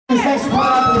Thanks for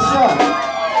coming out to the show.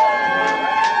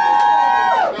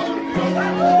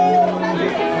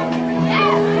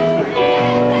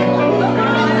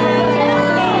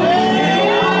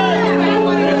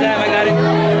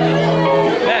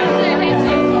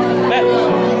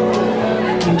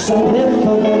 Some live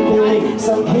for that Billy,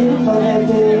 some kill for that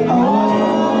Billy. Oh,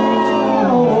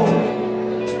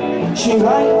 she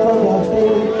right for that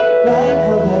Billy, right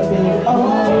for that Billy. Oh,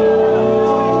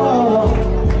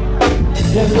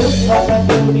 they look for that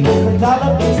Billy with the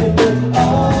dollar bills and Billy. Oh,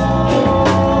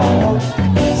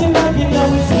 she like you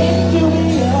know it's in to me.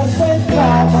 I said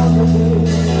drive on the bill.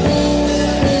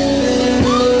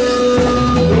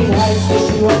 In high school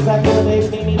she was like a they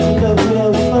made me do the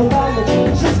wheels around the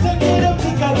tree. She's to get up.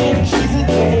 She's a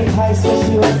day high school,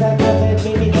 she was like a bad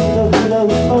baby, the hula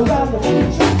around the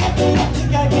beach.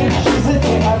 She's a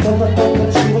day, I never thought that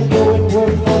she was going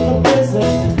work for the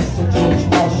business. Mr. George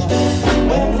Bush,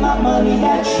 where's my money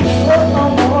at? She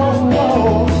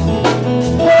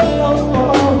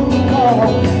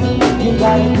you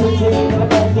got a good day, and a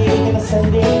bad day, and a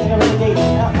Sunday, and a rainy day,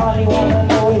 and I only wanna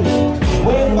know it.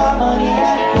 Where's my money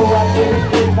at? Go out there and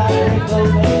get back and it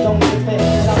goes, and it don't get fed,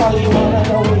 and I only wanna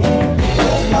know it.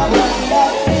 My money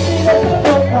that baby, let the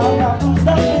book out, now who's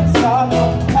up inside?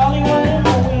 All you wanna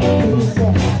know is she's so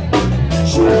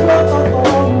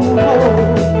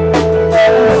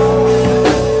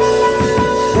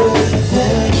she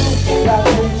tell you that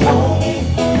you told me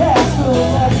that's who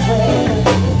that friend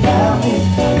found me.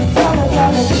 Tryna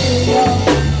kill ya,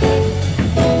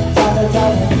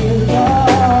 tryna kill ya.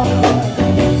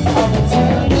 I'ma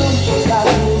tell you that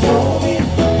you told me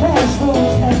that's who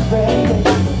that friend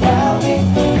found me.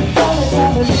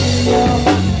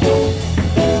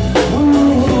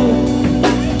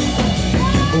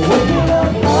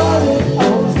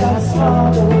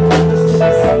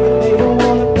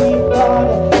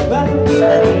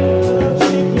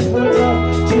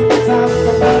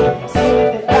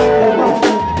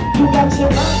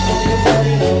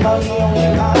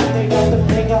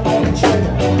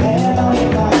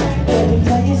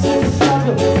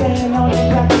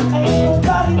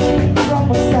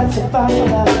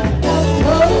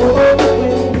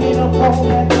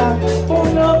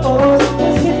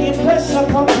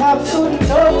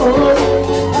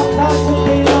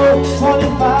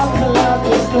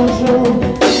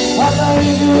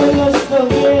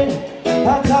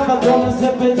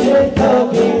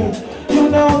 You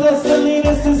know the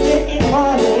Sweetest is getting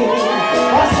money.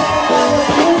 I said I would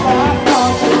do my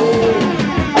country.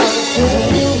 I'll tell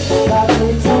you that you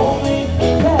told me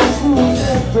that's who's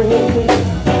everything.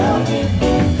 Found me,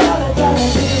 gotta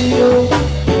see you.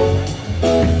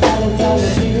 Gotta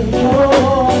see you.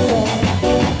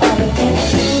 I'll tell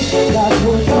you that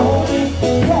you told me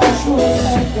that's who's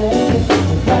everything.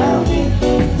 Found me,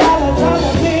 gotta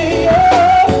see you.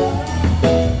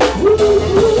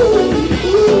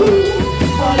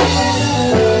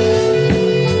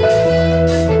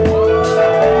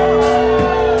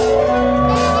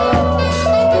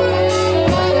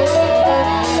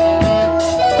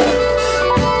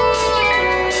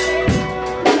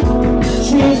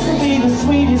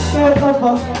 Sweetest girl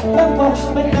ever,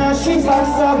 but now she's like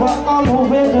Sarah on the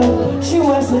window. She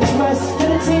wears a dress to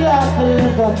the tea like the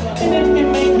liquor, and if you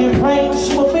make it rain,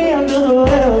 she will be under the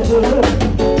weather.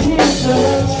 She used to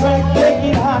run track back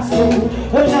in high school,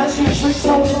 but now she tricks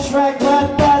on the track right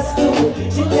by school.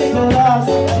 She take a loss,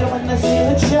 she wanna see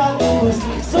her child lose,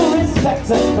 so respect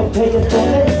her, but pay her for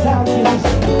the time use.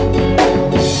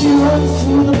 She runs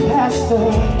to the pastor,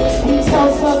 he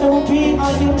tells her don't be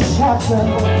on your chapter,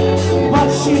 but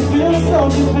she feels so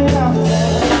different out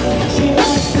there. She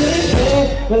wants to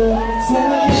live,